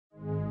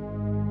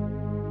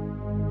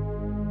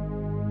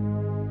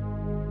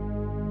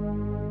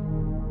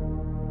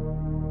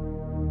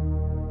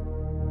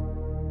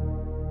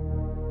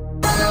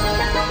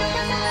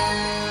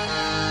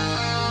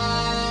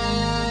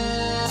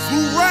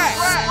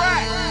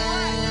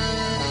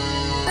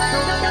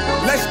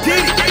Let's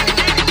get it.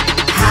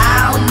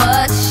 How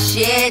much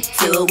shit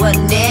do a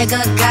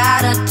nigga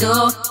gotta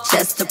do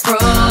just to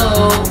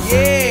prove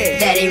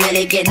that he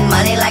really getting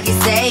money like he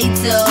say he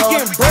do?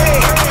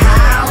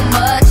 How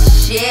much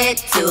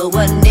shit do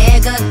a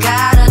nigga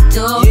gotta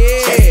do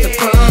just to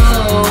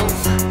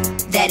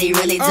prove that he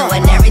really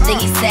doing everything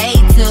he say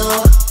he do?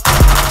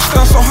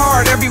 Stunt so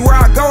hard, everywhere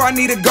I go, I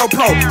need a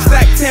GoPro.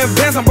 Stack 10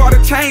 bands, I bought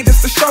a chain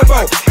just to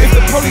showboat. If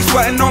the police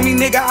wasn't on me,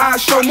 nigga, I'd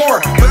show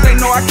more. But they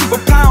know I keep a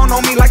pound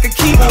on me like a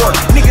keyboard.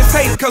 Niggas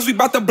hate cause we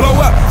bout to blow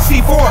up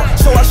C4.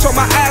 So I show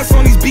my ass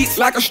on these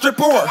beats like a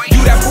stripper.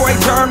 You that boy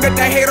Jerm that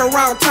they hate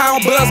around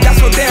town. Buzz got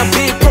so damn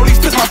big, police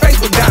pissed my face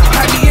was down.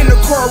 Had me in the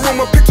courtroom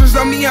with pictures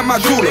of me and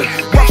my jeweler.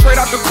 Walk straight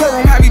out the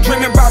courtroom, have you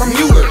dreaming about a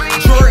Mueller.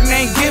 Jordan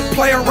ain't get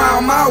play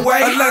around my way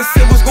unless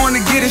it was going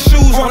to get his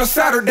shoes on a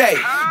Saturday.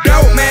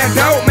 Dope man,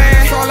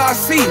 that's all I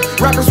see.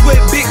 Rappers with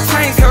big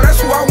chains, hell, that's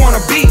who I wanna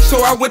be.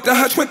 So I went to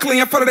her quickly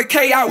in front of the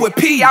K, out with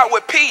P. How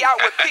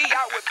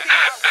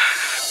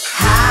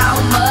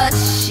much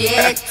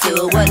shit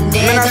do a nigga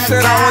then I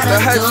said I went to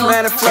Hutch,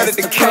 man, and flooded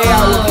the K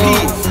out with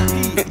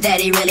P. That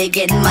he really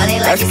getting money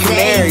like That's he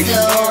say he canary.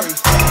 do?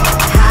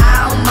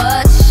 How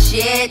much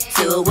shit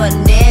do a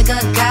nigga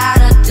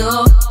gotta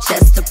do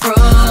just to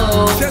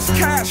prove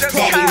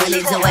that he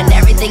really doing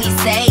everything he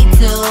say he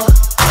do?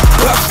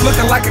 Bucks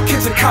looking like a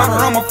kitchen counter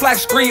on my flat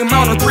screen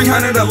mountain.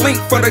 300 a link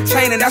for the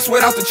chain, and that's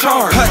without the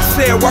charm. Hutch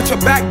said, watch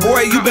your back,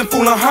 boy, you been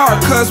fooling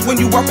hard. Cause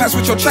when you walk past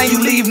with your chain, you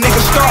leave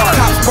niggas scarred.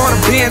 Cops bought a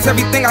Benz,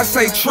 everything I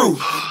say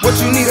true. What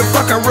you need a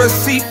fucking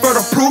receipt for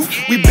the proof?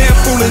 We been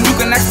fooling, you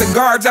can ask the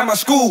guards at my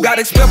school. Got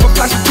expelled for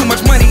flashing too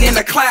much money in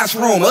the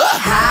classroom.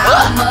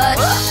 How much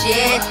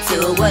shit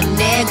do a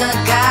nigga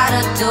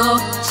gotta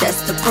do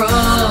just to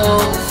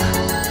prove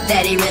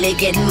that he really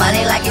getting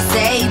money like he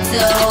say he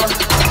do?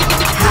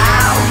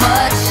 How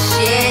much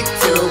shit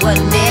do a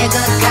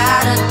nigga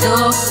gotta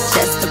do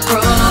just to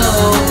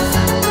prove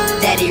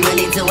that he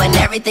really doing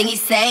everything he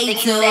say he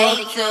do?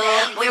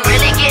 We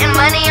really getting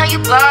money on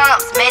you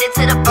bumps. Made it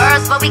to the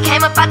burst, but we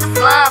came up out the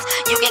slums.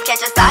 You can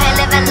catch us out here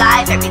living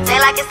life every day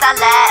like it's our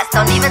last.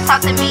 Don't even talk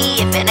to me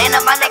if it ain't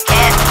about the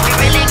cash. We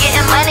really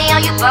getting money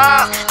on you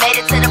bumps. Made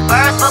it to the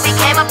burst, but we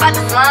came up out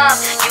the slums.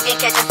 You can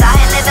catch us out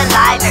here living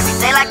life every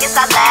day like it's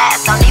our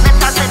last. Don't even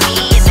talk to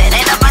me if it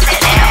ain't about the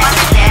cash.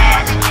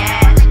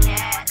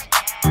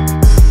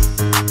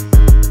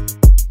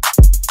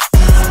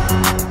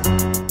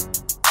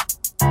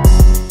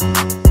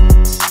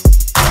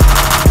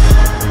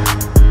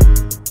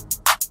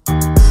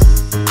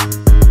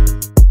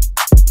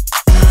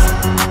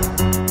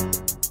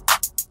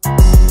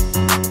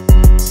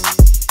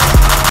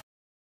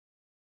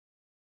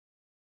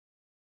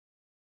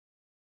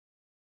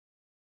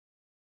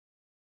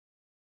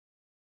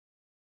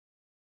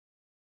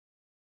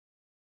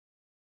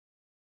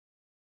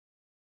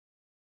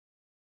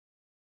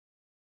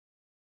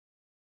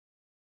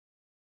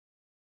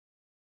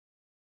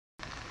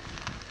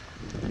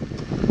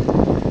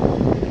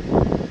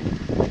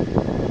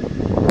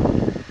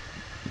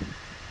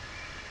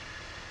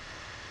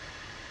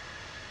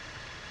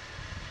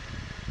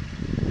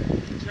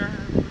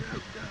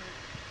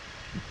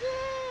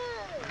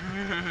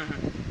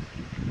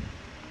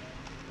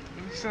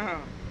 What's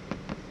up?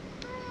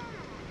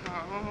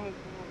 Oh boy,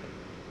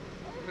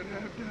 what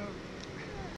up, though?